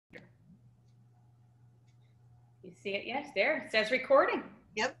You see it? Yes, there. It says recording.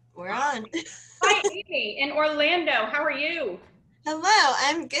 Yep, we're on. Hi, Amy in Orlando. How are you? Hello,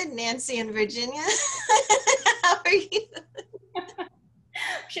 I'm good, Nancy in Virginia. How are you?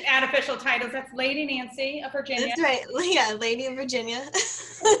 Should add official titles. That's Lady Nancy of Virginia. That's right. Yeah, Lady of Virginia.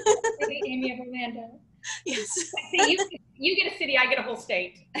 Lady Amy of Orlando. Yes. See, you get a city, I get a whole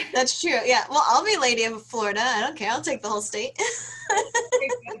state. That's true. Yeah. Well, I'll be Lady of Florida. I don't care. I'll take the whole state.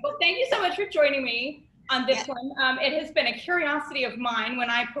 Well, thank you so much for joining me on this one. It has been a curiosity of mine when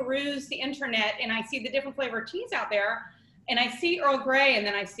I peruse the internet and I see the different flavored teas out there. And I see Earl Grey, and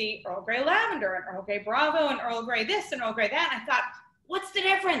then I see Earl Grey Lavender, and Earl Grey Bravo, and Earl Grey this, and Earl Grey that. And I thought, what's the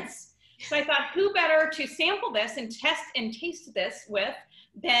difference? So I thought, who better to sample this and test and taste this with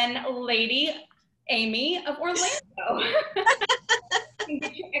than Lady Amy of Orlando. You can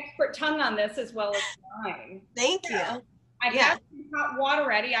get your expert tongue on this as well as mine. Thank you. I have some hot water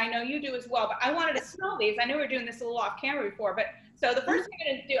ready. I know you do as well, but I wanted to smell these. I know we were doing this a little off camera before, but so the first thing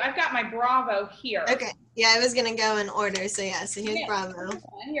I'm going to do, I've got my Bravo here. Okay. Yeah, I was going to go in order. So yeah, so here's Bravo.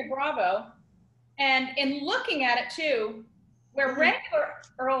 Here, Bravo. And in looking at it too, where regular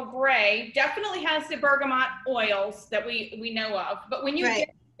Earl Grey definitely has the bergamot oils that we know of, but when you get,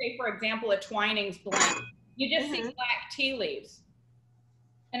 say, for example, a Twinings blend, you just see black tea leaves.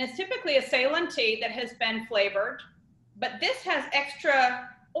 And it's typically a Ceylon tea that has been flavored, but this has extra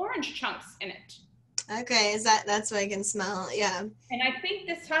orange chunks in it. Okay, that's what I can smell, yeah. And I think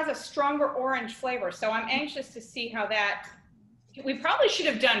this has a stronger orange flavor, so I'm anxious to see how that, we probably should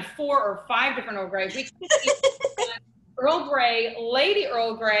have done 4 or 5 different Earl Greys. We could have done Earl Grey, Lady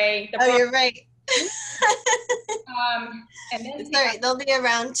Earl Grey. You're right. And then it's all right, they'll be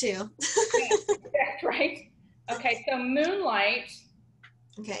around too. That's right. Okay, so Moonlight.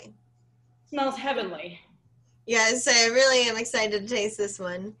 Okay. Smells heavenly. Yeah, so I really am excited to taste this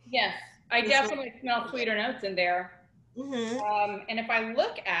one. Yes, I definitely smell sweeter notes in there. And if I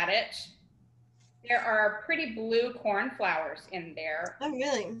look at it, there are pretty blue cornflowers in there. Oh,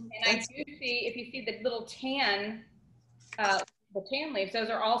 really? And I do see, if you see the little tan, the tan leaves, those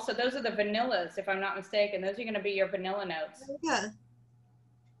are the vanillas, if I'm not mistaken. Those are going to be your vanilla notes. Oh, yeah.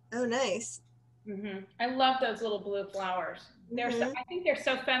 Oh, nice. I love those little blue flowers. They're so, I think they're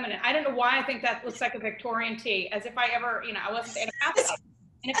so feminine. I don't know why I think that looks like a Victorian tea, as if I ever, I wasn't in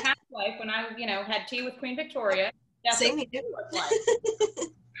a past life when I, had tea with Queen Victoria. That's Same what it looked like.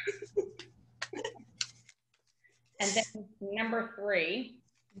 And then number 3.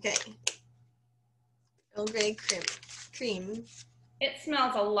 Okay. Earl Grey cream. It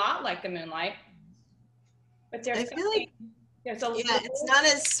smells a lot like the Moonlight, but there's it's not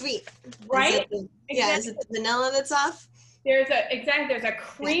as sweet. Right? Is it the vanilla that's off? There's a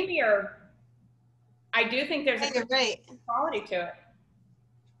creamier, I do think there's a quality to it.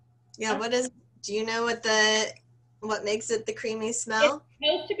 Yeah, do you know what makes it the creamy smell? It's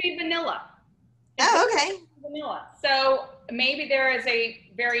supposed to be vanilla. Oh, okay. Vanilla. So maybe there is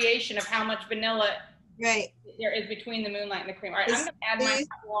a variation of how much vanilla there is between the Moonlight and the cream. All right, I'm going to add my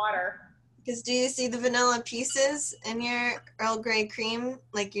hot water. Because do you see the vanilla pieces in your Earl Grey cream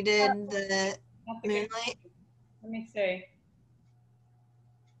like you did the Moonlight? Let me see.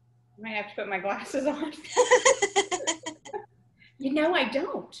 I might have to put my glasses on. I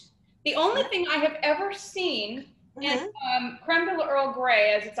don't. The only thing I have ever seen in creme de la Earl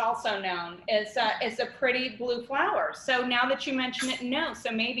Grey, as it's also known, is a pretty blue flower. So now that you mention it, no.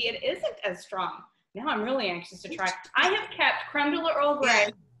 So maybe it isn't as strong. Now I'm really anxious to try. I have kept creme de la Earl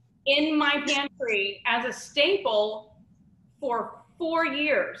Grey in my pantry as a staple for 4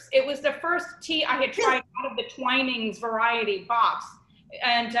 years. It was the first tea I had tried out of the Twinings variety box.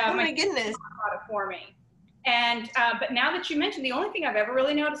 And my goodness, bought it for me. And but now that you mentioned, the only thing I've ever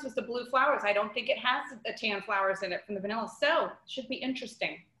really noticed was the blue flowers. I don't think it has the tan flowers in it from the vanilla, so it should be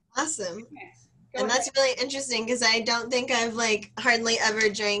interesting. Awesome. And that's really interesting because I don't think I've hardly ever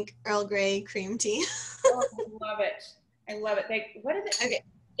drank Earl Grey cream tea. Oh, I love it. I love it. What is it? Okay.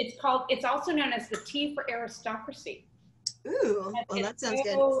 It's also known as the tea for aristocracy. Ooh, well, that sounds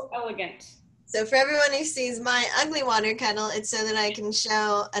good. So elegant. So for everyone who sees my ugly water kettle, it's so that I can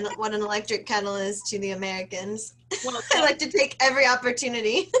show what an electric kettle is to the Americans. Well, I like to take every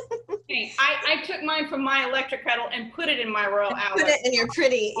opportunity. I took mine from my electric kettle and put it in my Royal Albert. Put it in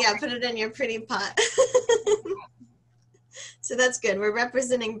your pretty pot. So that's good. We're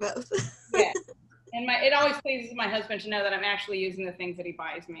representing both. Yeah. And it always pleases my husband to know that I'm actually using the things that he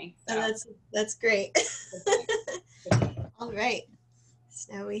buys me. So. Oh, that's great. All right.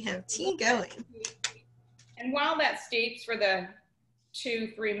 So now we have tea going. And while that steeps for the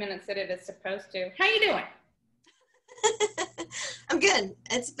 2-3 minutes that it is supposed to, how you doing? I'm good.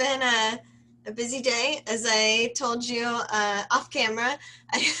 It's been A busy day. As I told you off camera,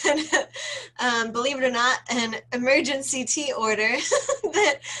 I had, believe it or not, an emergency tea order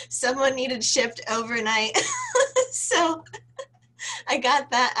that someone needed shipped overnight. So I got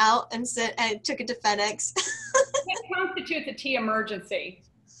that out and I took it to FedEx. What constitutes a tea emergency?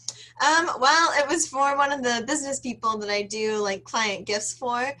 Well, it was for one of the business people that I do like client gifts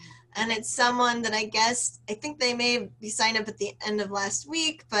for. And it's someone that I think they may be signed up at the end of last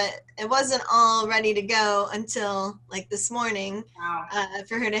week, but it wasn't all ready to go until like this morning. Wow.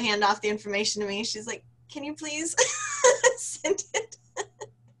 For her to hand off the information to me. She's like, can you please send it?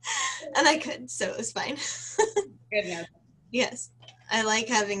 And I could, so it was fine. Goodness. Yes, I like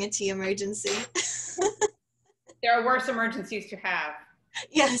having a tea emergency. There are worse emergencies to have.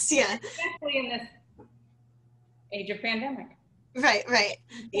 Yes, yeah. Especially in this age of pandemic. Right.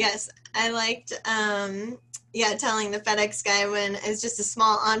 Yes, I liked, telling the FedEx guy when it's just a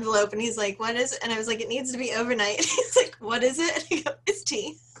small envelope, and he's like, "What is it?" And I was like, "It needs to be overnight." He's like, "What is it?" And I go, "It's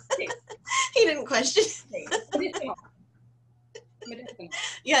tea." He didn't question. Medicinal. Medicinal.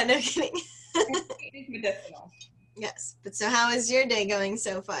 Yeah, no kidding. It is medicinal. Yes, but so how is your day going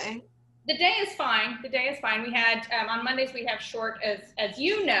so far? The day is fine. The day is fine. We had on Mondays we have short, as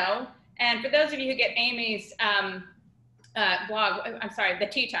you know, and for those of you who get Amy's blog, I'm sorry, the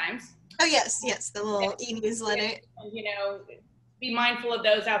Tea Times. Oh yes, the little e-newsletter. And, you know, be mindful of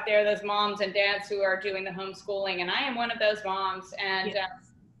those out there, those moms and dads who are doing the homeschooling, and I am one of those moms, and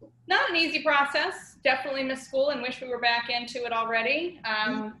not an easy process. Definitely miss school and wish we were back into it already.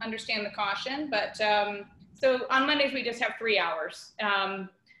 Understand the caution, but so on Mondays we just have 3 hours.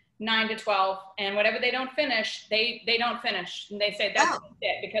 9 to 12, and whatever they don't finish, they don't finish. And they say that's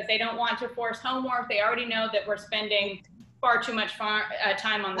it, because they don't want to force homework. They already know that we're spending far too much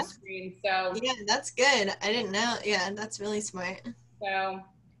time on the screen. So yeah, that's good. I didn't know. Yeah, that's really smart. So,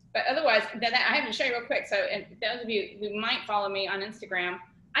 but otherwise, then I have to show you real quick. So, and those of you who might follow me on Instagram,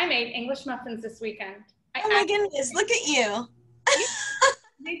 I made English muffins this weekend. Oh my goodness, look at you.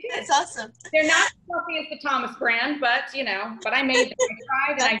 That's awesome. They're not as fluffy as the Thomas brand, but you know, but I made them. I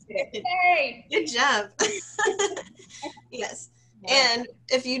tried and I did it. Yay! Good job. Yes. And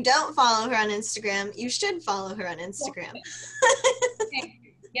if you don't follow her on Instagram, you should follow her on Instagram.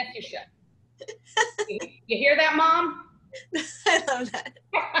 Yes, you should. You hear that, Mom? I love that.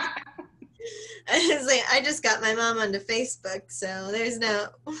 I just got my mom onto Facebook, so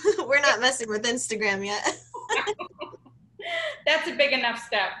we're not messing with Instagram yet. That's a big enough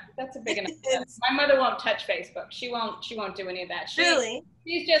step. That's a big enough step. My mother won't touch Facebook. She won't do any of that. Really?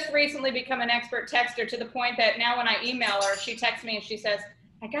 She's just recently become an expert texter, to the point that now when I email her, she texts me and she says,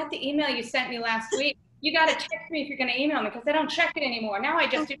 "I got the email you sent me last week. You got to text me if you're going to email me, because I don't check it anymore. Now I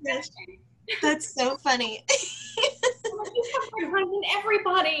just do texting." That's so funny. You have friends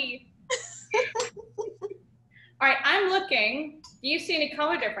everybody. All right, I'm looking. Do you see any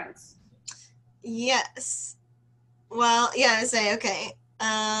color difference? Yes. Well, yeah, I would say, okay.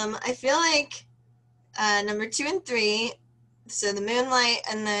 I feel like number 2 and 3, so the Moonlight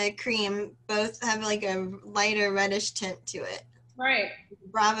and the Cream, both have like a lighter reddish tint to it. Right.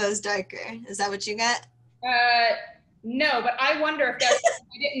 Bravo's darker. Is that what you got? No, but I wonder if that's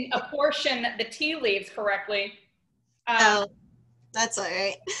I didn't apportion the tea leaves correctly. Oh, that's all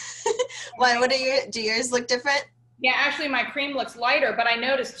right. Why? Do yours look different? Yeah, actually my cream looks lighter, but I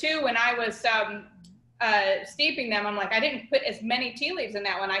noticed too when I was steeping them, I'm like, I didn't put as many tea leaves in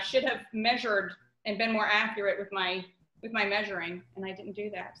that one. I should have measured and been more accurate with my measuring, and I didn't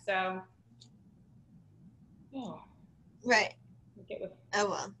do that. So, right. Oh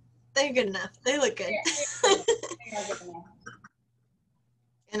well, they're good enough. They look good. Yeah, they are good enough.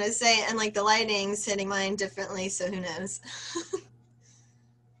 And and like the lighting's hitting mine differently, so who knows?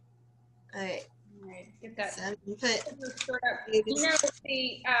 All right. Get that. So you know,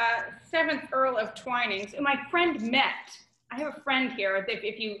 the 7th Earl of Twinings. My friend met. I have a friend here.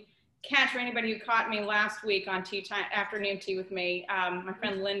 If you catch, for anybody who caught me last week on tea time, afternoon tea with me, my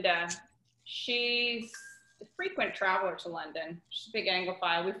friend Linda. She's a frequent traveler to London. She's a big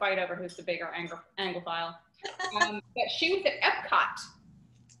Anglophile. We fight over who's the bigger Anglophile. But she was at Epcot.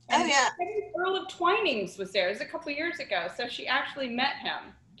 Oh yeah. The Earl of Twinings was there. It was a couple years ago. So she actually met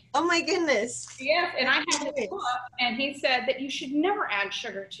him. Oh my goodness. Yes, and I had to look, and he said that you should never add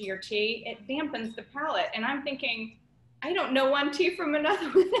sugar to your tea. It dampens the palate. And I'm thinking, I don't know one tea from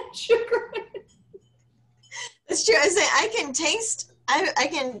another without sugar. It's true. I can taste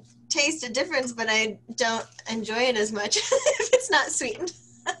a difference, but I don't enjoy it as much if it's not sweetened.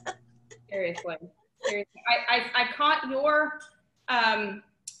 Seriously. I caught your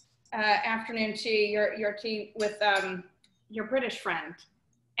afternoon tea, your tea with your British friend.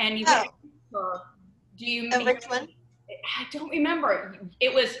 And her. Do you? Which one? I don't remember.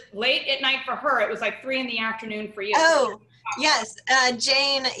 It was late at night for her. It was like 3 PM for you. Oh, yes.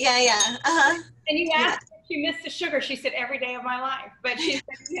 Jane. Yeah. And you asked if she missed the sugar. She said every day of my life. But she said,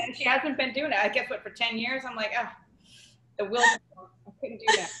 yeah, she hasn't been doing it. I guess what, for 10 years? I'm like, oh, the will. I couldn't do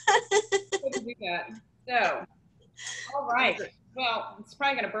that. So, all right. Well, it's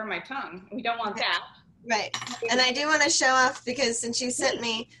probably going to burn my tongue. We don't want that. Right. And I do want to show off because since you sent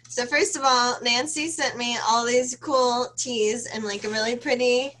me, so first of all, Nancy sent me all these cool teas in like a really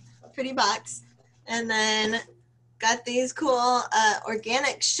pretty box. And then got these cool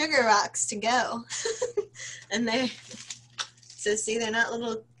organic sugar rocks to go. And so see, they're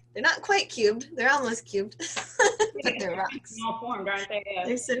not quite cubed. They're almost cubed, but they're rocks. Small formed, aren't they? Yeah.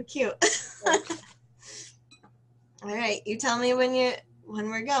 They're so cute. All right, you tell me when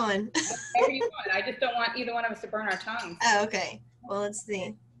we're going. Whatever you want. I just don't want either one of us to burn our tongues. Oh, okay. Well, let's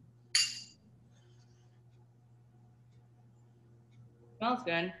see. Smells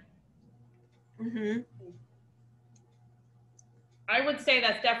good. Mm-hmm. I would say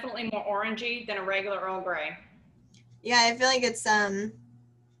that's definitely more orangey than a regular Earl Grey. Yeah, I feel like it's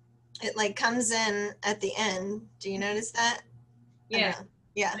it like comes in at the end. Do you notice that? Yeah.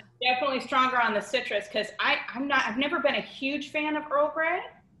 Yeah. Definitely stronger on the citrus because I've never been a huge fan of Earl Grey.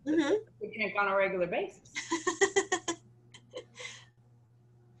 Mm-hmm. We drink on a regular basis.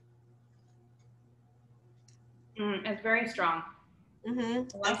 It's very strong.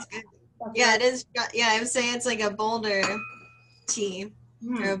 Mm-hmm. That's good. That's Yeah, it is. Yeah, I would say it's like a bolder tea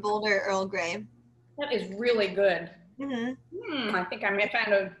or a bolder Earl Grey. That is really good. Mm-hmm. I think I may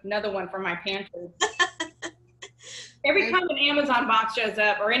find another one for my pantry. Every time an Amazon box shows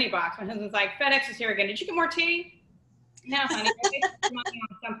up, or any box, my husband's like, FedEx is here again. Did you get more tea? No, honey, I think it's money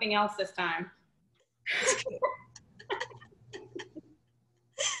on something else this time.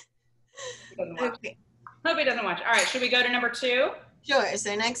 He doesn't watch. Okay. Hope he doesn't watch. All right, should we go to number 2? Sure.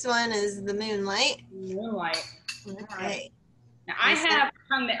 So next one is the Moonlight. Moonlight. Okay. Right. Now I have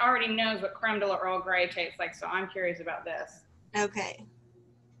one that already knows what creme de la Earl Grey tastes like, so I'm curious about this. Okay.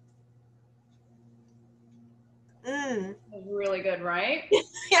 It's really good, right?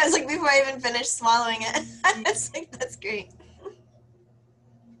 Yeah, it's like before I even finished swallowing it. It's like, that's great.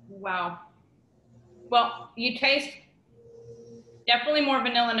 Wow. Well, you taste definitely more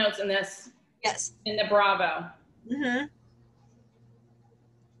vanilla notes in this. Yes. In the Bravo. Mm-hmm.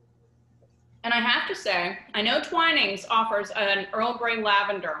 And I have to say, I know Twinings offers an Earl Grey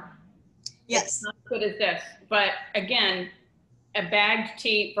lavender. Yes. It's not as good as this, but again, a bagged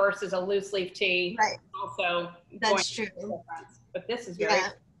tea versus a loose leaf tea. Right. Also, that's true. But this is very. Yeah.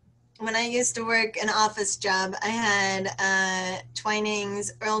 When I used to work an office job, I had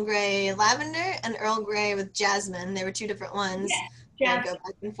Twinings Earl Grey lavender and Earl Grey with jasmine. They were 2 different ones. Yeah. I go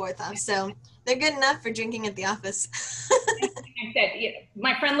back and forth off. So they're good enough for drinking at the office. I said,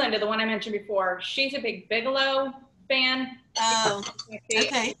 my friend Linda, the one I mentioned before, she's a big Bigelow fan. Oh,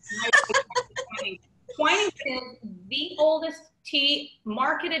 okay. Twinings is the oldest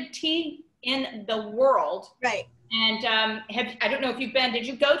marketed tea in the world. Right. And I don't know if you've been, did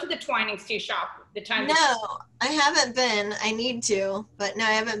you go to the Twinings tea shop the time? No, I haven't been. I need to, but no,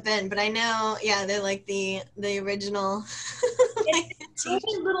 I haven't been. But I know, yeah, they're like the original. It's a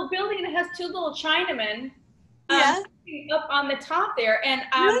little building that has 2 little Chinamen up on the top there. And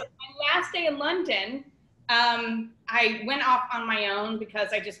my last day in London, I went off on my own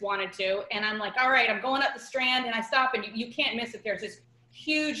because I just wanted to. And I'm like, all right, I'm going up the Strand, and I stop, and you can't miss it. There's this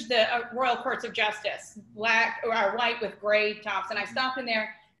huge, the Royal Courts of Justice, black or white with gray tops. And I stopped in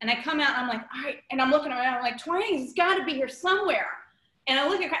there, and I come out, and I'm like, all right, and I'm looking around, I'm like, Twinings has got to be here somewhere. And I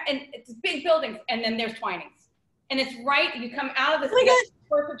look at, and it's big buildings, and then there's Twinings. And it's right, you come out of the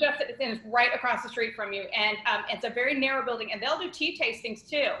Courts of Justice, and it's right across the street from you. And it's a very narrow building, and they'll do tea tastings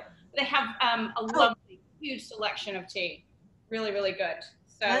too. They have a lovely, huge selection of tea. Really, really good.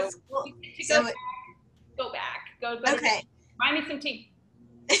 So, that's cool. Go back. Okay. Buy me some tea.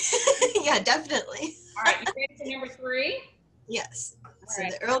 Yeah, definitely. All right, you ready for number 3? Yes. So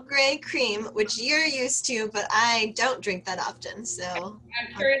right. the Earl Grey cream, which you're used to, but I don't drink that often. So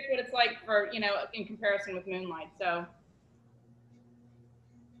I'm curious what it's like for, in comparison with Moonlight. So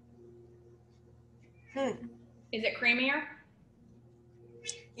is it creamier?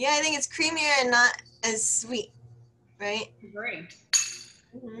 Yeah, I think it's creamier and not as sweet, right? I agree.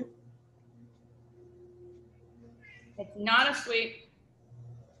 Mm-hmm. It's not as sweet,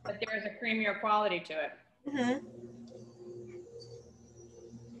 but there is a creamier quality to it. Mm-hmm.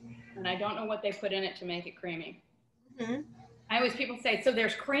 And I don't know what they put in it to make it creamy. Mm-hmm. People say, so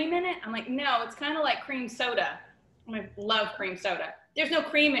there's cream in it? I'm like, no, it's kind of like cream soda. I love cream soda. there's no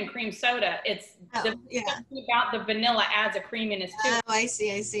cream in cream soda. It's something about the vanilla adds a creaminess to it. Oh, I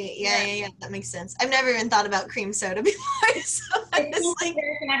see. Yeah. That makes sense. I've never even thought about cream soda before. So It's like,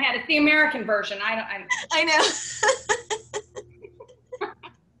 I had it. The American version. I know.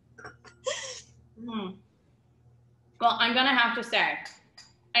 Well, I'm gonna have to say,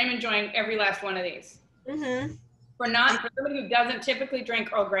 I'm enjoying every last one of these. Mm-hmm. For somebody who doesn't typically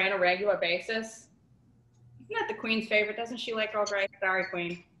drink Earl Grey on a regular basis, isn't that the Queen's favorite? Doesn't she like Earl Grey? Sorry,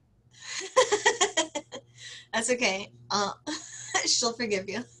 Queen. That's okay. She'll forgive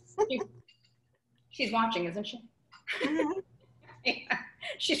you. She's watching, isn't she? Mm-hmm. Yeah.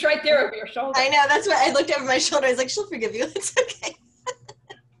 She's right there over your shoulder. I know. That's why I looked over my shoulder. I was like, she'll forgive you. It's okay.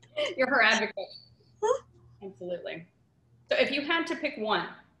 You're her advocate. Absolutely. So if you had to pick one.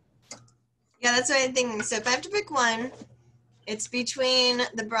 Yeah, that's what I'm thinking. So if I have to pick one, it's between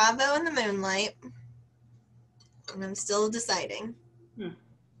the Bravo and the Moonlight. And I'm still deciding. It's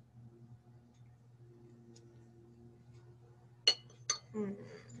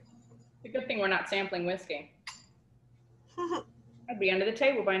a good thing we're not sampling whiskey. I'd be under the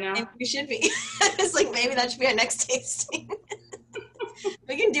table by now. Maybe we should be. It's like, maybe that should be our next tasting.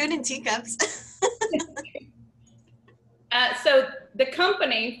 We can do it in teacups. So the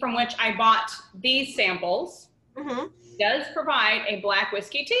company from which I bought these samples does provide a black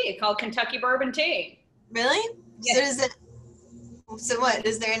whiskey tea called Kentucky Bourbon Tea. Really? Yes. So what?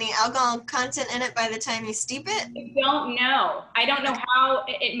 Is there any alcohol content in it by the time you steep it? I don't know. I don't know how.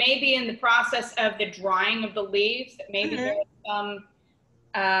 It may be in the process of the drying of the leaves. Maybe there's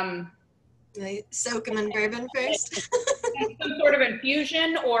some. They soak them in bourbon first. Some sort of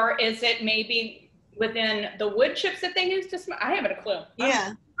infusion, or is it maybe within the wood chips that they use to smoke? I haven't a clue.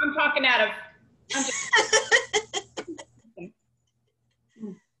 Yeah. I'm talking out of.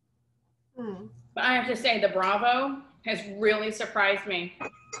 But I have to say, the Bravo has really surprised me.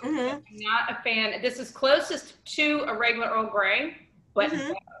 I'm not a fan. This is closest to a regular Earl Grey, but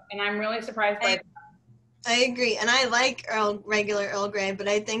and I'm really surprised by it. I agree, and I like regular Earl Grey, but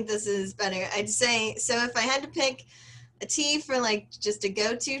I think this is better. I'd say, so if I had to pick a tea for like just a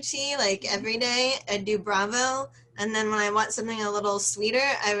go-to tea, like every day, I'd do Bravo, and then when I want something a little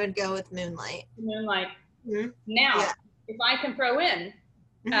sweeter, I would go with Moonlight. Moonlight. Now, if I can throw in,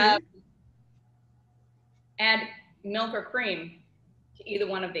 add milk or cream to either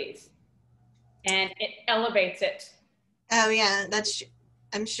one of these, and it elevates it. Oh yeah,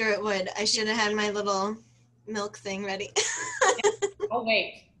 I'm sure it would. I should have had my little milk thing ready. Oh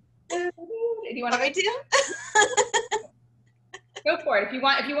wait. Do you want me to? Go for it. If you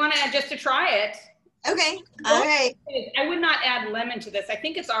want to add just to try it. Okay. All right. I would not add lemon to this. I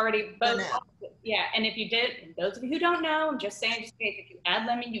think it's already both. No. Yeah, and if you did, those of you who don't know, I'm just saying, if you add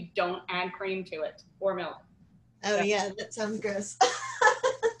lemon, you don't add cream to it or milk. Oh yeah, that sounds gross.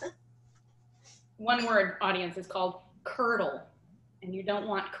 One word, audience, is called curdle, and you don't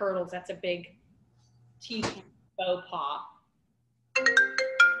want curdles. That's a big tea faux pas.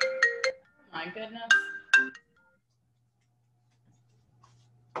 My goodness.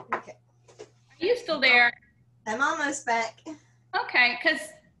 Okay. Are you still there? I'm almost back. Okay, because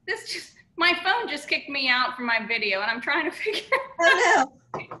my phone just kicked me out from my video, and I'm trying to figure out.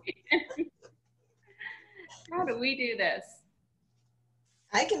 Oh no. How do we do this?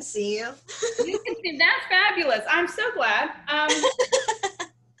 I can see you. You can see. That's fabulous. I'm so glad.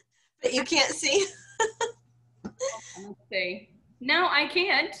 But you can't see. Let's see. No, I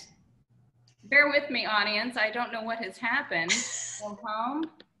can't. Bear with me, audience. I don't know what has happened. Go home.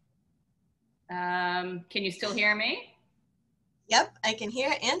 Can you still hear me? Yep, I can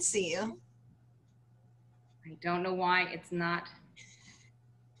hear and see you. I don't know why it's not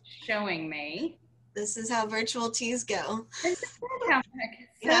showing me. This is how virtual teas go.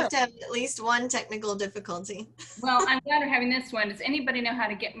 You have to have at least one technical difficulty. Well, I'm glad we're having this one. Does anybody know how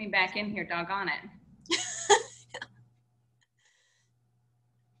to get me back in here? Doggone it.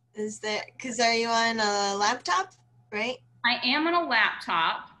 Is there, because are you on a laptop, right? I am on a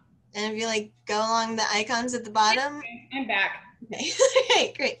laptop. And if you like go along the icons at the bottom. Okay, I'm back. Okay,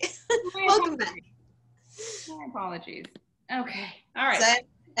 okay, great. Welcome back. My apologies. Okay, all right. So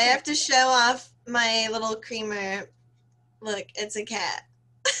I have to show off my little creamer. Look, it's a cat.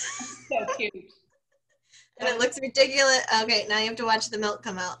 So cute. And it looks ridiculous. Okay, now you have to watch the milk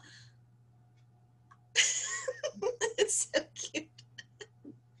come out. It's so cute.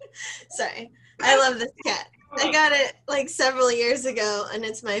 Sorry. I love this cat. I got it like several years ago and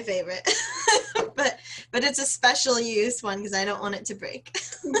it's my favorite. but it's a special use one because I don't want it to break.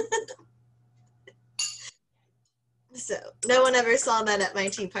 So no one ever saw that at my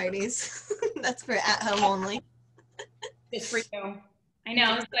tea parties. That's for at home only. It's for you. I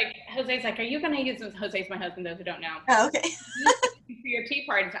know. It's like, Jose's like, are you going to use this? Jose's my husband, those who don't know. Oh, okay. For your tea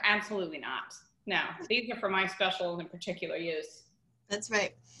parties? Absolutely not. No, these are for my special and particular use. That's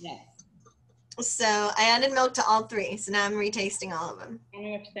right. Yes. So I added milk to all three, so now I'm retasting all of them. I know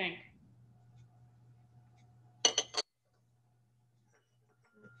what to think.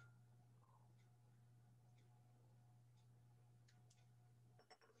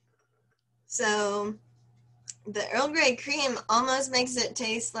 So the Earl Grey cream almost makes it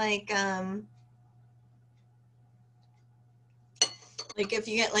taste like if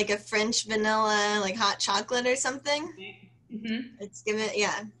you get like a French vanilla, like hot chocolate or something. Mm-hmm. Let's give it,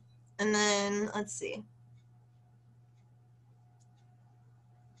 yeah. And then let's see.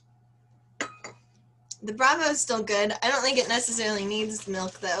 The Bravo is still good. I don't think it necessarily needs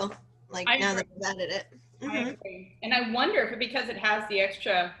milk though. Like now that I've added it. I agree. And I wonder if because it has the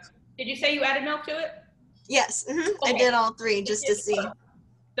extra. Did you say you added milk to it? Yes. Okay. I did all three just to see.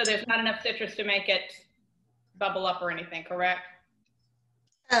 So there's not enough citrus to make it bubble up or anything, correct?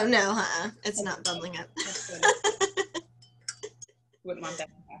 Oh no, it's not bubbling up. Wouldn't want that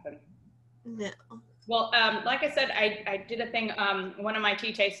to happen. No. Well, like I said, I did a thing, one of my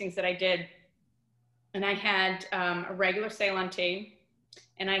tea tastings that I did, and I had a regular Ceylon tea,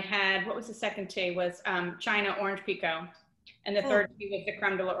 and I had, what was the second tea? Was China Orange Pico, and the third tea was the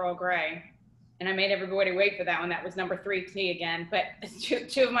Creme de la Earl Grey. And I made everybody wait for that one. That was number 3 tea again. But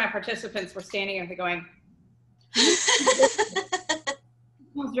two of my participants were standing and going, that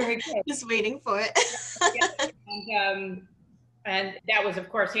was very good. Just waiting for it. And that was, of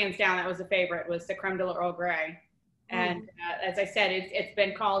course, hands down, that was the favorite, was the Creme de la Earl Grey. And as I said, it's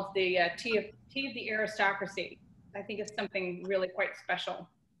been called the tea of the aristocracy. I think it's something really quite special.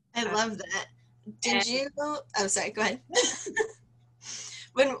 I love that. Did you? Oh, sorry. Go ahead.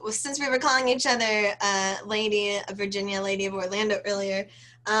 Since we were calling each other Lady of Virginia, Lady of Orlando earlier,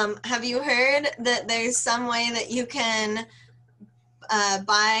 have you heard that there's some way that you can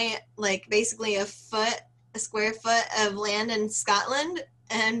buy like basically a square foot of land in Scotland,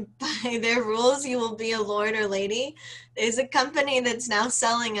 and by their rules you will be a lord or lady? There's a company that's now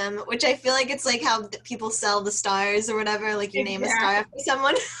selling them, which I feel like it's like how people sell the stars or whatever, like you name a star after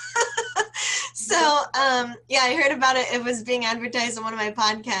someone. So yeah, I heard about it. It was being advertised on one of my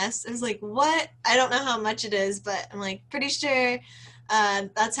podcasts. I was like, what? I don't know how much it is, but I'm like pretty sure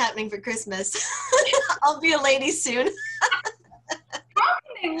that's happening for Christmas. I'll be a lady soon. How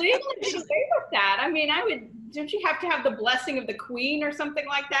can they legally get away with that? I mean, don't you have to have the blessing of the Queen or something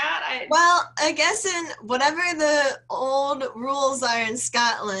like that? Well, I guess in whatever the old rules are in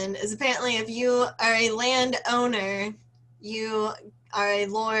Scotland is apparently if you are a landowner, you are a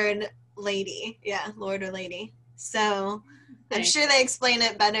lord, lady. Yeah, lord or lady. So I'm sure they explain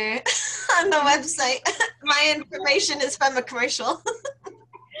it better on the website. My information is from a commercial.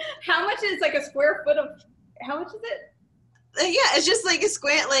 How much is like a square foot of, how much is it? Yeah, it's just like a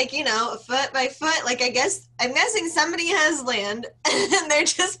square, like, you know, a foot by foot. Like, I'm guessing somebody has land and they're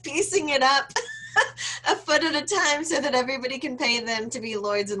just piecing it up a foot at a time so that everybody can pay them to be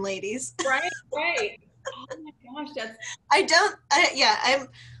lords and ladies. Right. Oh my gosh,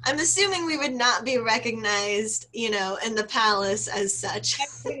 I'm assuming we would not be recognized, you know, in the palace as such. I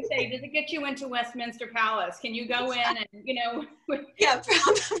was going to say, does it get you into Westminster Palace? Can you go in and, you know? Yeah,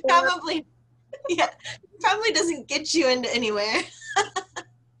 probably. Yeah, probably doesn't get you into anywhere.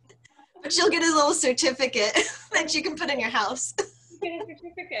 But you'll get a little certificate that you can put in your house. Get a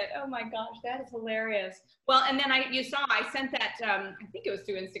certificate. Oh my gosh, that is hilarious. Well, and then I sent that, I think it was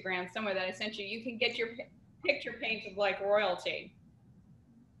through Instagram somewhere that I sent you. You can get your picture painted like royalty.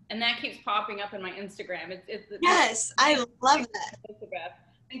 And that keeps popping up in my Instagram. Yes, I love that. I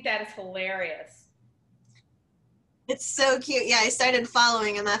think that is hilarious. It's so cute. Yeah, I started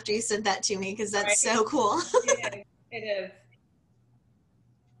following him after you sent that to me because that's so cool. It is.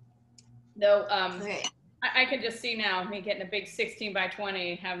 Though, okay. I can just see now me getting a big 16 by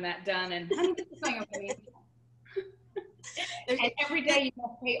 20, having that done, and honey, this is going on me. And every day you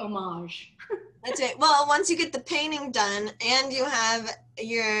must pay homage. That's right. Well, once you get the painting done and you have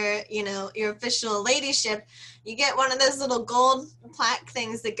your, you know, your official ladyship, you get one of those little gold plaque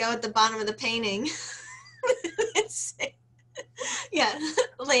things that go at the bottom of the painting. Yeah,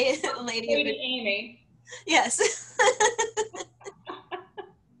 Lady Amy. Yes.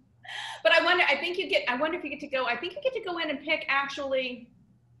 But I wonder if you get to go. I think you get to go in and pick actually,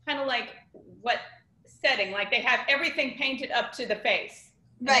 kind of like what setting. Like they have everything painted up to the face.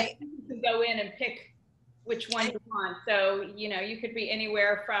 Right. You can go in and pick which one you want. So you know you could be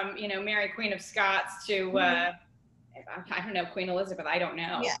anywhere from Mary Queen of Scots to I don't know, Queen Elizabeth. I don't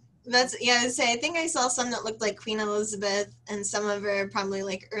know. Yeah. I would say, I think I saw some that looked like Queen Elizabeth and some of her probably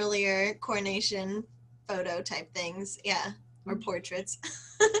like earlier coronation photo type things. Yeah. Or portraits.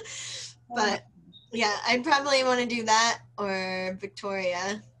 But yeah, I'd probably want to do that or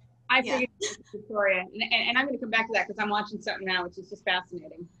Victoria. I figured Victoria, and I'm going to come back to that because I'm watching something now, which is just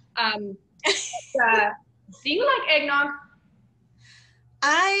fascinating. Do you like eggnog?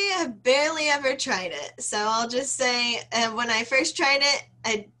 I have barely ever tried it, so I'll just say when I first tried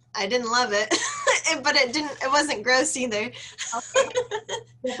it, I didn't love it, but it wasn't gross either. Okay.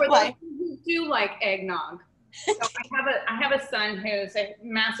 Well, for Why? those who do like eggnog, so I have a son who's a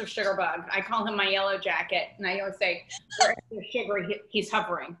massive sugar bug. I call him my yellow jacket, and I always say, wherever there's sugar, he's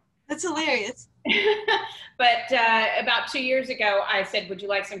hovering. That's hilarious. But about 2 years ago, I said, "Would you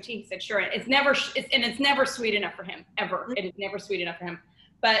like some tea?" He said, "Sure." And it's never sweet enough for him ever. It is never sweet enough for him.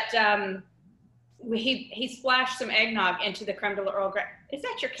 But he splashed some eggnog into the creme de la Earl Grey. Is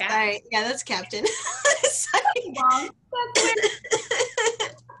that your cat? Sorry, yeah, that's Captain. Sorry. Mom, that's weird.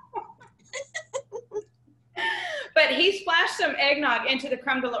 But he splashed some eggnog into the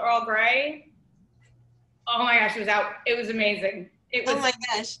creme de la Earl Grey. Oh my gosh, it was amazing. It was, oh my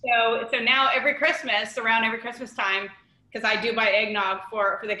gosh. So now around every Christmas time, because I do buy eggnog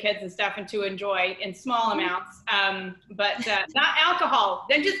for the kids and stuff and to enjoy in small amounts, but not alcohol.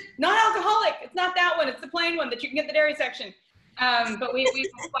 Then just not alcoholic. It's not that one. It's the plain one that you can get in the dairy section. But we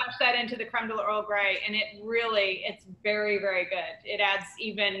splash that into the creme de la Earl Grey, and it's very, very good. It adds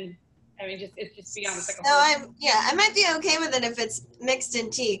even. I mean, it's just beyond the second. So I might be okay with it if it's mixed in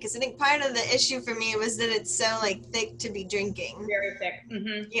tea, because I think part of the issue for me was that it's so like thick to be drinking. Very thick.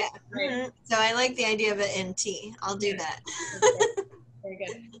 Mm-hmm. Yeah. Right. Mm-hmm. So I like the idea of it in tea. I'll do that. Very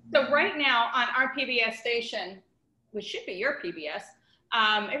good. So right now on our PBS station, which should be your PBS,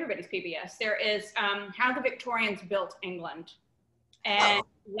 everybody's PBS, there is How the Victorians Built England. And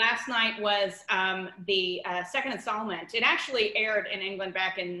last night was the second installment. It actually aired in England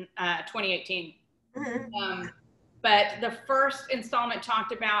back in 2018. Mm-hmm. But the first installment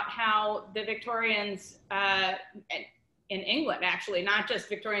talked about how the Victorians in England, actually, not just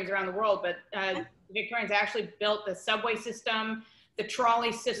Victorians around the world, but the Victorians actually built the subway system, the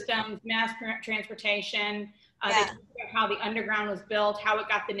trolley systems, mass transportation. They talked about how the underground was built, how it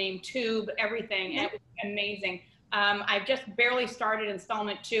got the name Tube, everything. And it was amazing. I've just barely started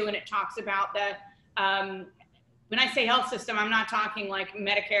installment 2, and it talks about when I say health system, I'm not talking like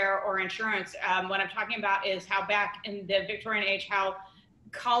Medicare or insurance. What I'm talking about is how back in the Victorian age, how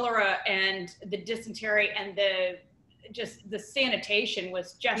cholera and the dysentery and the sanitation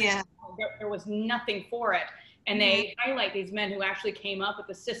was just, there was nothing for it. And they highlight these men who actually came up with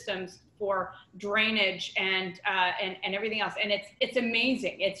the systems for drainage and everything else. And it's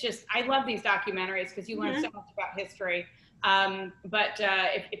amazing. It's just, I love these documentaries because you learn so much about history. But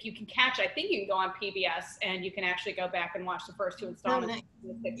if you can catch, I think you can go on PBS and you can actually go back and watch the first 2 installments.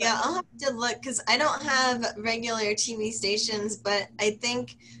 Oh, nice. Yeah, I'll have to look because I don't have regular TV stations, but I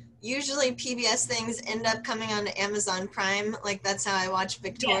think usually PBS things end up coming on Amazon Prime. Like that's how I watch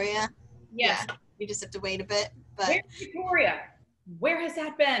Victoria. Yes. Yeah. You just have to wait a bit. But where's Victoria? Where has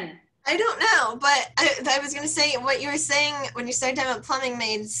that been? I don't know, but I was going to say what you were saying when you started talking about plumbing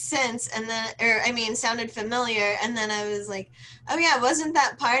made sense, and then, sounded familiar, and then I was like, oh yeah, wasn't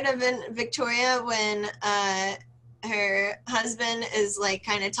that part of Victoria when her husband is like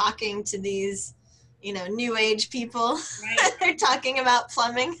kind of talking to these, new age people? Right. They're talking about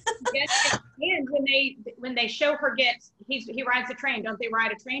plumbing. Yes, and when they show her he rides a train, don't they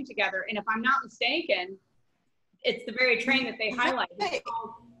ride a train together? And if I'm not mistaken, it's the very train that they highlight. It's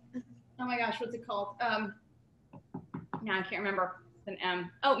called, oh my gosh, what's it called? No, I can't remember. It's an M.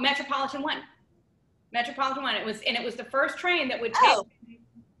 Oh, Metropolitan 1. Metropolitan 1. It was the first train that would take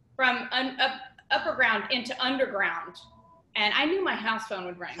from upper ground into underground. And I knew my house phone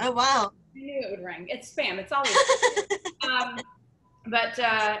would ring. Oh wow. I knew it would ring. It's spam. It's always But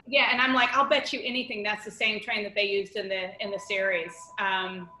and I'm like, I'll bet you anything that's the same train that they used in the series,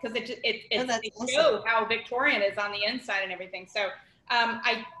 because it shows how Victorian it is on the inside and everything. So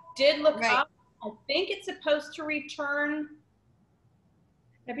I did look up. I think it's supposed to return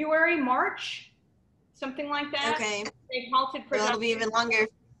February, March, something like that. Okay. They halted production. Well, it'll be even longer.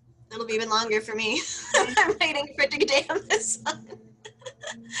 It'll be even longer for me. I'm waiting for it to get on this one.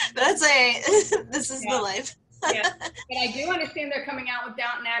 But that's all right. This is the life. Yeah, but I do understand they're coming out with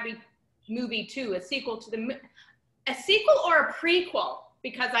Downton Abbey movie 2, a sequel or a prequel,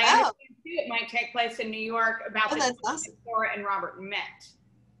 because I understand too it might take place in New York about the time Victoria and Robert met.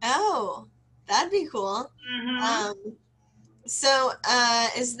 Oh, that'd be cool. Mm-hmm. So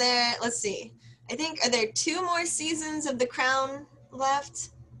is there? Let's see. I think are there 2 more seasons of The Crown left?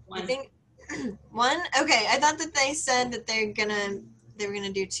 I think one. Okay, I thought that they said that they were gonna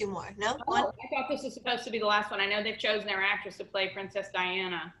do two more. No, one. I thought this was supposed to be the last one. I know they've chosen their actress to play Princess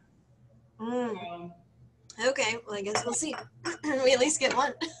Diana. Okay, well, I guess we'll see. We at least get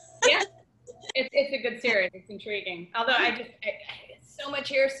one. Yeah, it's a good series. It's intriguing. Although it's so much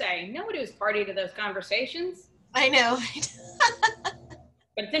hearsay. Nobody was party to those conversations. I know.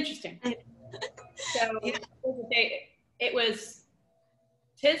 But it's interesting. So yeah. it was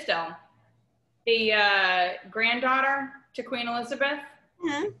Tisdale, the granddaughter to Queen Elizabeth.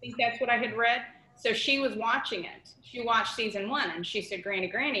 I think that's what I had read. So she was watching it. She watched season 1, and she said,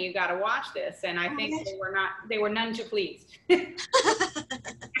 Granny, you got to watch this. And I think they were none too pleased. I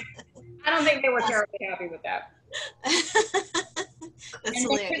don't think they were terribly happy with that. That's and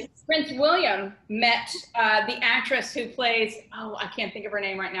hilarious. Prince William met the actress who plays, I can't think of her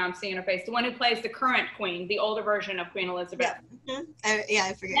name right now. I'm seeing her face. The one who plays the current queen, the older version of Queen Elizabeth. Yeah,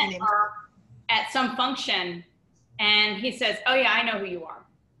 I forget her name. At some function, and he says, oh yeah, I know who you are.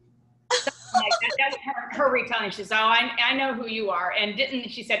 That's her retelling. She says, oh, I know who you are. And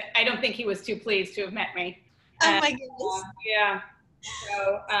she said, I don't think he was too pleased to have met me. Oh my goodness. Yeah.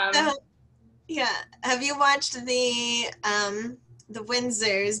 So, yeah. Have you watched the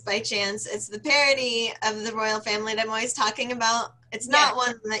Windsors by chance? It's the parody of the royal family that I'm always talking about. It's not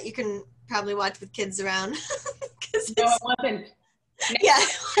one that you can probably watch with kids around. No, it wasn't. Yeah,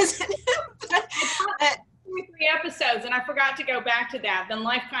 it wasn't. 3 episodes, and I forgot to go back to that. Then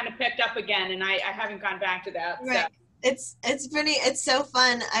life kind of picked up again, and I haven't gone back to that. Right. So. It's so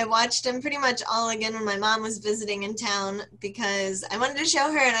fun. I watched them pretty much all again when my mom was visiting in town because I wanted to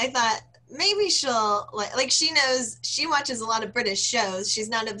show her, and I thought maybe she'll like she knows, she watches a lot of British shows. She's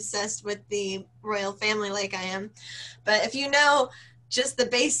not obsessed with the royal family like I am. But if you know just the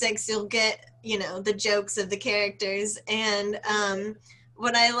basics, you'll get, the jokes of the characters. And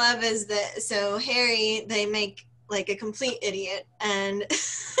what I love is that, so Harry, they make like a complete idiot. And,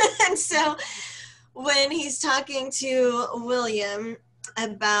 and so when he's talking to William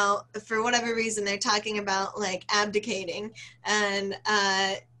about, for whatever reason, they're talking about like abdicating, and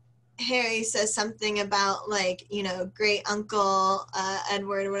Harry says something about like, great uncle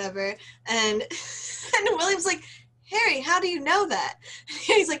Edward or whatever. And William's like, Harry, how do you know that? And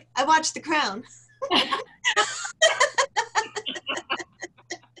he's like, I watched The Crown.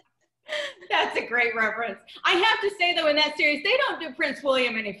 That's a great reference. I have to say, though, in that series, they don't do Prince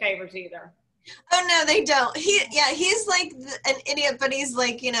William any favors either. Oh, no, they don't. He's like an idiot, but he's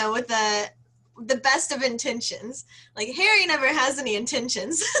like, with the best of intentions. Like, Harry never has any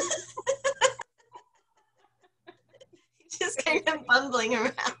intentions. He's just kind of bumbling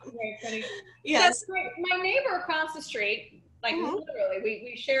around. Very funny. Yes. So, my neighbor across the street, like literally,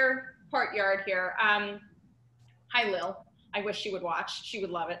 we share part yard here. Hi, Lil. I wish she would watch. She would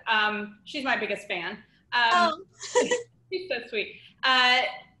love it. She's my biggest fan. She's so sweet.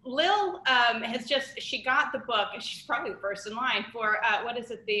 Lil she got the book, and she's probably the first in line for, what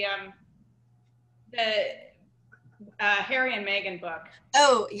is it? The Harry and Meghan book.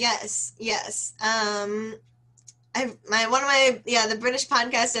 Oh, yes. The British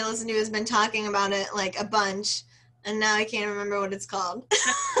podcast I listen to has been talking about it like a bunch, and now I can't remember what it's called.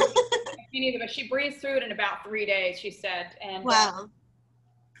 Me neither, but she breezed through it in about 3 days, she said. And wow.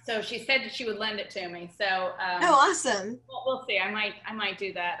 So she said that she would lend it to me. So awesome. We'll see. I might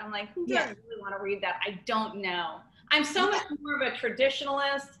do that. I'm like, who doesn't really want to read that? I don't know. I'm so much more of a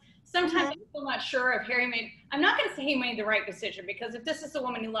traditionalist. Sometimes I'm still not sure if I'm not going to say he made the right decision, because if this is a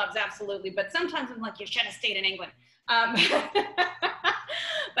woman he loves, absolutely. But sometimes I'm like, you should have stayed in England. I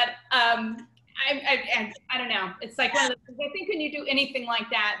don't know. It's like one of the things. I think when you do anything like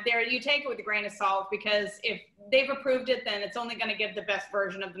that, you take it with a grain of salt, because if they've approved it, then it's only going to give the best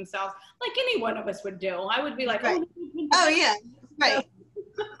version of themselves, like any one of us would do. I would be like, right. Oh yeah, right.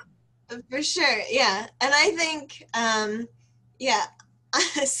 For sure, yeah. And I think,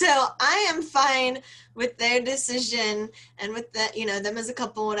 so I am fine with their decision and with that, them as a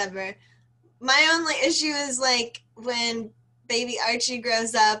couple, whatever. My only issue is like when baby Archie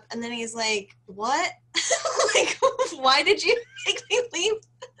grows up and then he's like, what? Like, why did you make me leave?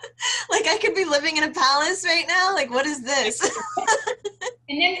 Like, I could be living in a palace right now. Like, what is this?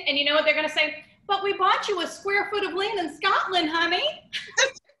 And you know what they're going to say? But we bought you a square foot of land in Scotland, honey.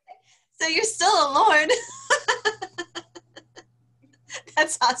 So you're still a lord.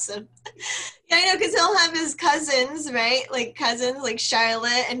 That's awesome. Yeah, I know, because he'll have his cousins, right? Like cousins like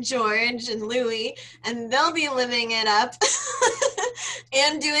Charlotte and George and Louis, and they'll be living it up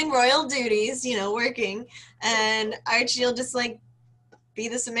and doing royal duties, working. And Archie will just like be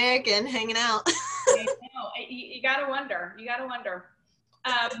this American hanging out. I know. You gotta wonder.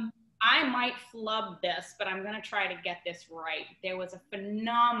 I might flub this, but I'm going to try to get this right. There was a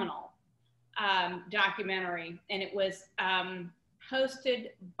phenomenal documentary, and it was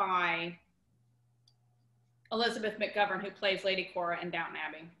hosted by Elizabeth McGovern, who plays Lady Cora in Downton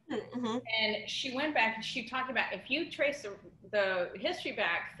Abbey. Mm-hmm. And she went back and she talked about, if you trace the history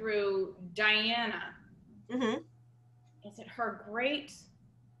back through Diana, mm-hmm. is it great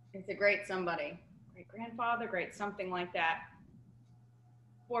somebody, great grandfather, great something like that.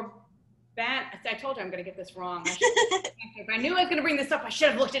 I told you I'm going to get this wrong. If I knew I was going to bring this up, I should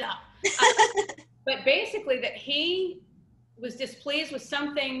have looked it up. But basically that he was displeased with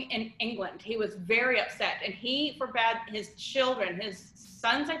something in England. He was very upset, and he forbade his children, his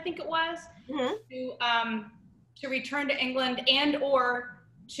sons, I think it was, mm-hmm. to return to England and or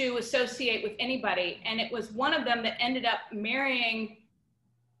to associate with anybody. And it was one of them that ended up marrying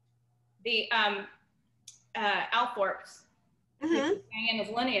the Althorpes, mm-hmm. Diana's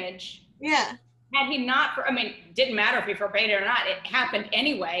lineage. Yeah. Had he not, it didn't matter if he forbade it or not. It happened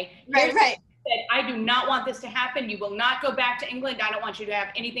anyway. Right. Said, I do not want this to happen. You will not go back to England. I don't want you to have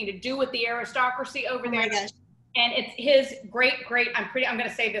anything to do with the aristocracy over there. Oh my gosh. And it's his great, I'm going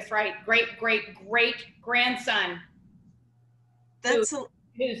to say this right, great grandson. That's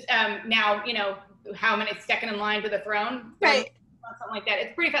who's now, how many second in line to the throne. Right. Something like that.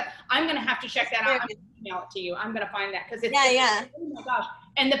 It's pretty fast. I'm going to have to check that out. I'm going to email it to you. I'm going to find that because it's, yeah. Oh my gosh.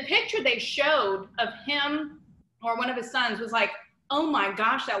 And the picture they showed of him or one of his sons was like, oh my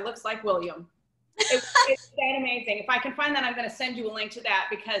gosh, that looks like William. It's that amazing. If I can find that, I'm going to send you a link to that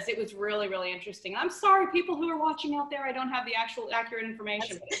because it was really, really interesting. I'm sorry, people who are watching out there, I don't have the actual accurate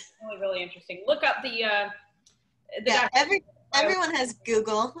information, but it's really, really interesting. Look up everyone has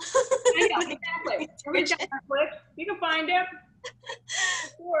Google. I know, exactly. Everybody's got Netflix. You can find it.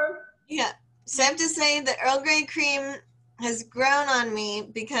 Sure. Yeah. So I have to say the Earl Grey cream has grown on me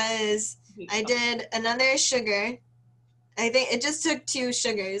because I did another sugar. I think it just took 2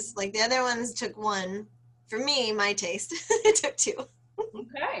 sugars. Like the other ones took 1. For me, my taste, it took 2.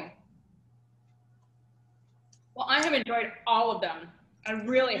 Okay. Well, I have enjoyed all of them. I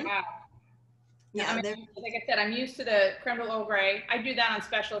really have. Yeah. Like I said, I'm used to the creme de Earl Grey. I do that on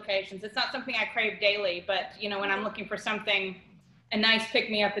special occasions. It's not something I crave daily, but when I'm looking for something, a nice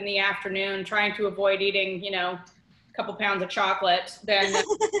pick-me-up in the afternoon, trying to avoid eating, a couple pounds of chocolate, then.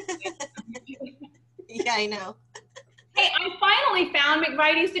 Yeah, I know. Hey, I finally found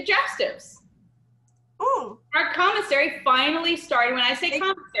McVitie's digestives. Ooh. Our commissary finally started. When I say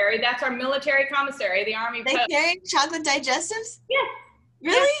commissary, that's our military commissary, the Army. They carry chocolate digestives? Yes.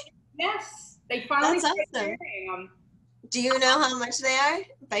 Really? Yes. They finally started awesome. carrying them. Do you know how much they are,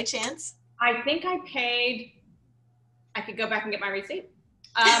 by chance? I think I paid, I could go back and get my receipt.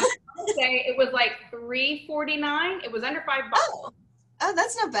 I would say it was like $3.49. It was under $5. Oh,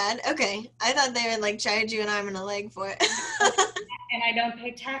 that's not bad. Okay. I thought they would charge you an arm and a leg for it. And I don't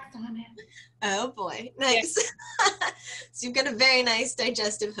pay tax on it. Oh boy. Nice. Yeah. So you've got a very nice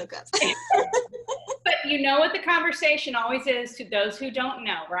digestive hookup. But you know what the conversation always is to those who don't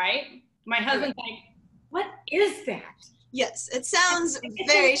know, right? My husband's like, what is that? Yes, it sounds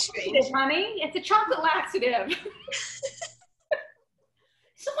very strange. Honey, it's a chocolate laxative.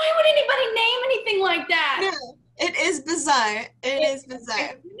 So why would anybody name anything like that? No. It is bizarre. It is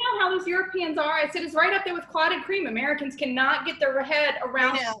bizarre. You know how those Europeans are? I said it's right up there with clotted cream. Americans cannot get their head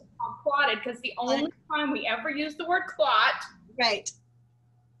around clotted because the only time we ever use the word clot. Right.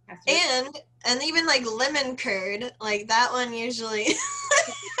 And even lemon curd, that one usually.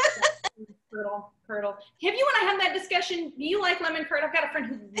 Curdle. Have you and I had that discussion? Do you like lemon curd? I've got a friend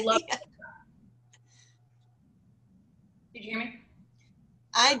who loves it. Did you hear me?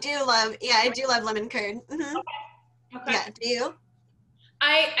 I do love lemon curd. Mm-hmm. Okay. Yeah, do you?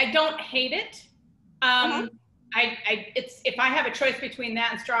 I don't hate it. It's if I have a choice between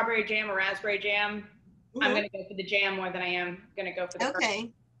that and strawberry jam or raspberry jam, I'm going to go for the jam more than I am going to go for the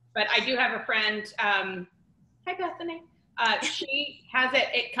curd. But I do have a friend. Hi, Bethany. She has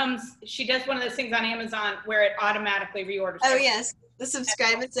it. She does one of those things on Amazon where it automatically reorders. Oh yes, the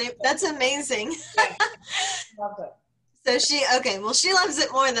subscribe and save. That's amazing. Yeah. Love it. So she loves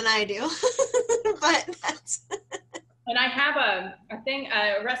it more than I do, but that's. And I have a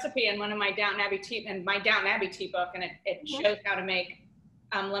recipe in one of my Downton Abbey tea book, and it shows how to make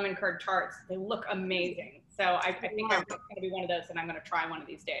lemon curd tarts. They look amazing. So I think I'm going to be one of those, and I'm going to try one of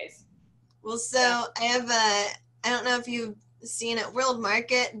these days. Well, so I have I don't know if you've seen at World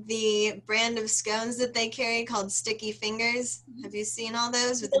Market the brand of scones that they carry called Sticky Fingers. Have you seen all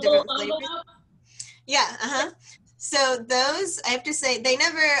those with the different flavors? Yeah, So those, I have to say, they're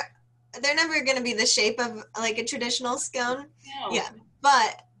never going to be the shape of a traditional scone. No. Yeah.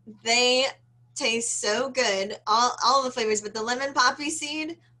 but they taste so good. All the flavors, but the lemon poppy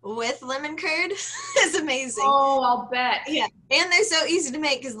seed with lemon curd is amazing. Oh, I'll bet. Yeah, and they're so easy to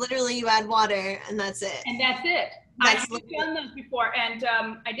make because literally you add water and that's it. And that's it. I have done those before, and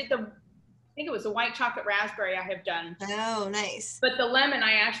I did I think it was the white chocolate raspberry I have done. Oh, nice. But the lemon,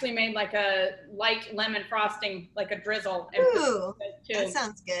 I actually made like a light lemon frosting, like a drizzle. And ooh, that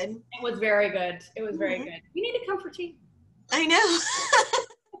sounds good. It was very good. It was very good. You need to come for tea. I know.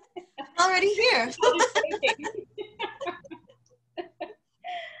 Already here.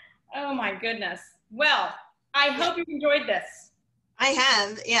 Oh my goodness. Well, I hope you enjoyed this. I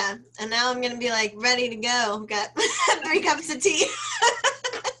have, yeah. And now I'm going to be like ready to go. Got 3 cups of tea.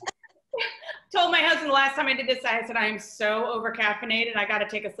 Told my husband the last time I did this, I said, I am so over caffeinated. I got to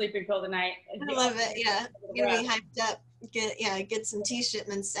take a sleeping pill tonight. I love it. Yeah. You're going to be hyped up. Get some tea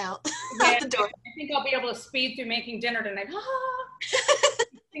shipments out, yeah, out the door. I think I'll be able to speed through making dinner tonight.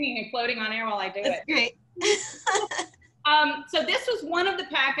 Singing and floating on air while I do That's it. Great. So this was one of the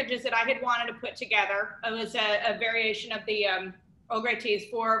packages that I had wanted to put together. It was a variation of the Earl Grey teas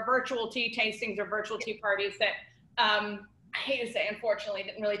for virtual tea tastings or virtual tea parties that I hate to say, unfortunately,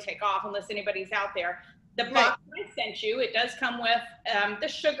 didn't really take off unless anybody's out there. The box I sent you, it does come with the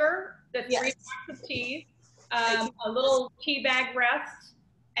sugar, the 3 packs of tea, a little tea bag rest,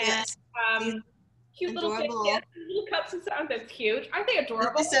 and cute little cups and stuff. That's cute. Aren't they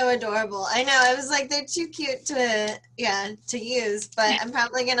adorable? They're so adorable. I know. I was like, they're too cute to use, but I'm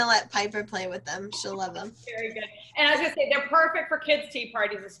probably going to let Piper play with them. She'll love them. Very good. And I was going to say, they're perfect for kids' tea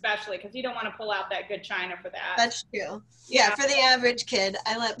parties, especially, because you don't want to pull out that good china for that. That's true. Yeah, for the average kid,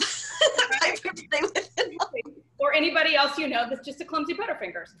 I let Piper play with them. Or anybody else you know that's just a clumsy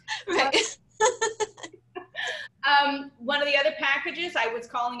Butterfingers. Right. One of the other packages, I was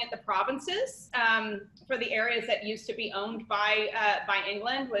calling it the provinces for the areas that used to be owned by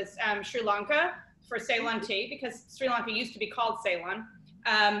England, was Sri Lanka for Ceylon tea, because Sri Lanka used to be called Ceylon.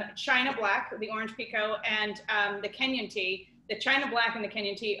 China Black, the orange pekoe, and the Kenyan tea. The China Black and the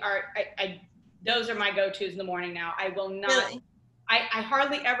Kenyan tea are, those are my go-tos in the morning now. I will not, really? I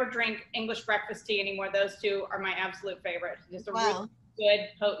hardly ever drink English breakfast tea anymore. Those two are my absolute favorite. Just a really good,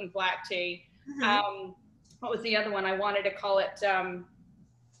 potent black tea. What was the other one? I wanted to call it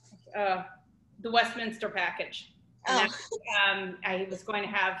the Westminster package. And I was going to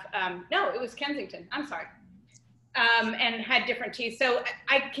have, no, it was Kensington. I'm sorry. And had different teas. So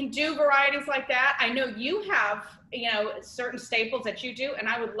I can do varieties like that. I know you have, certain staples that you do, and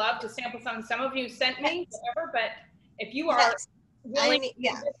I would love to sample some. Some of you sent me, whatever, but if you are willing,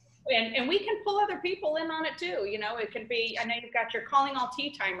 and we can pull other people in on it too. It can be, I know you've got your Calling All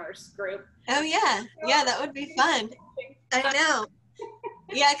Tea Timers group. Oh yeah. Yeah, that would be fun. I know.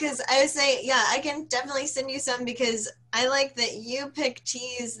 Yeah, because I would say, I can definitely send you some, because I like that you pick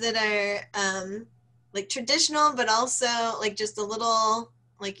teas that are like traditional, but also like just a little,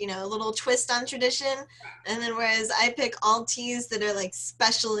 a little twist on tradition. And then whereas I pick all teas that are like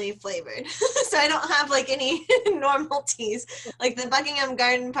specially flavored. So I don't have like any normal teas. Like the Buckingham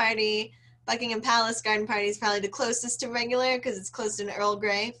Palace Garden Party is probably the closest to regular because it's close to an Earl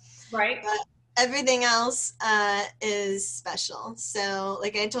Grey. Right. But everything else is special. So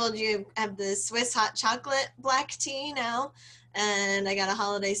like I told you, I have the Swiss hot chocolate black tea now. And I got a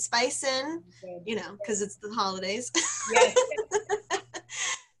holiday spice in, because it's the holidays. Yes.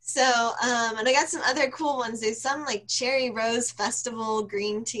 So, and I got some other cool ones. There's some like Cherry Rose Festival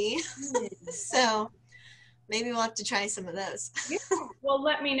green tea. So maybe we'll have to try some of those. Yeah. Well,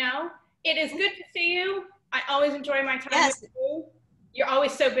 let me know. It is good to see you. I always enjoy my time with you. You're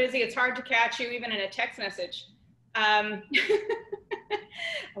always so busy. It's hard to catch you even in a text message. I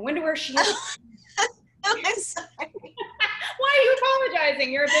wonder where she is. Oh, I'm sorry. Why are you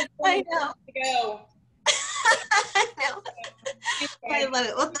apologizing? You're a bit I know. To go. I know. I love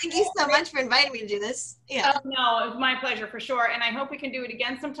it. Well, thank you so much for inviting me to do this. Yeah. Oh, no, it was my pleasure for sure. And I hope we can do it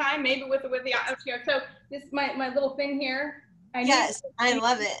again sometime, maybe with the so this my little thing here. I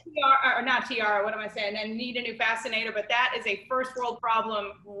love it. Tiara, or not tiara, what am I saying? I need a new fascinator, but that is a first world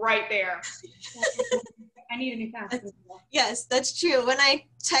problem right there. I need a new fascinator. Yes, that's true. When I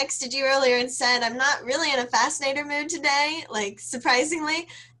texted you earlier and said I'm not really in a fascinator mood today, like surprisingly,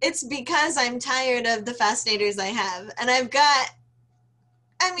 it's because I'm tired of the fascinators I have. And I've got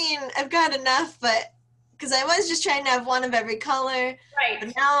enough, but because I was just trying to have one of every color. Right.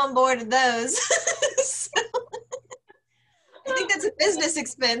 But now I'm bored of those. So, I think that's a business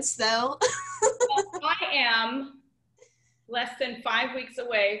expense, though. Well, I am less than 5 weeks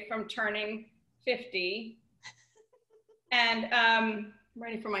away from turning 50. And I'm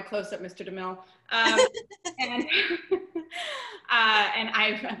ready for my close-up, Mr. DeMille. And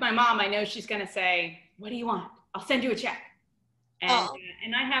my mom, I know she's going to say, what do you want? I'll send you a check.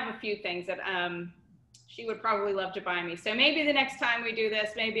 And I have a few things that she would probably love to buy me. So maybe the next time we do this,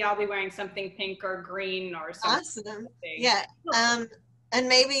 maybe I'll be wearing something pink or green or something. Awesome. Yeah. And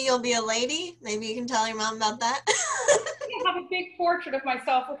maybe you'll be a lady. Maybe you can tell your mom about that. I have a big portrait of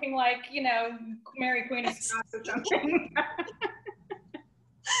myself looking like, you know, Mary Queen of Scots or something.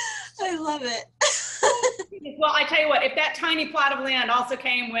 I love it. Well, I tell you what, if that tiny plot of land also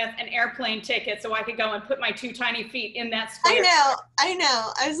came with an airplane ticket so I could go and put my 2 tiny feet in that square. I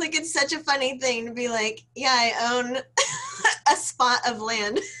know. I was like, it's such a funny thing to be like, yeah, I own a spot of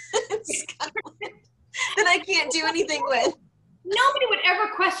land in Scotland that I can't do anything with. Nobody would ever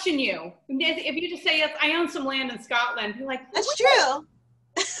question you. If you just say, yes, I own some land in Scotland, you're like, that's true.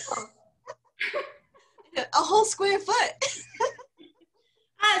 A whole square foot.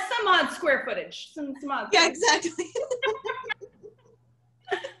 Some odd square footage. Some odd. Yeah, exactly.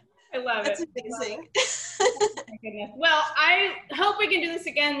 I love That's it. amazing. Oh my goodness. Well, I hope we can do this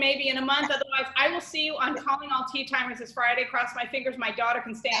again maybe in a month. Otherwise, I will see you on Calling All Tea Timers this Friday. Cross my fingers my daughter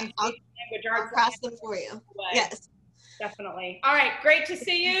can stay in language arts. I'll cross them for you. Yes. Definitely. All right. Great to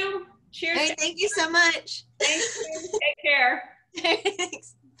see you. Cheers. Hey, thank you so much. Thank you. Take care.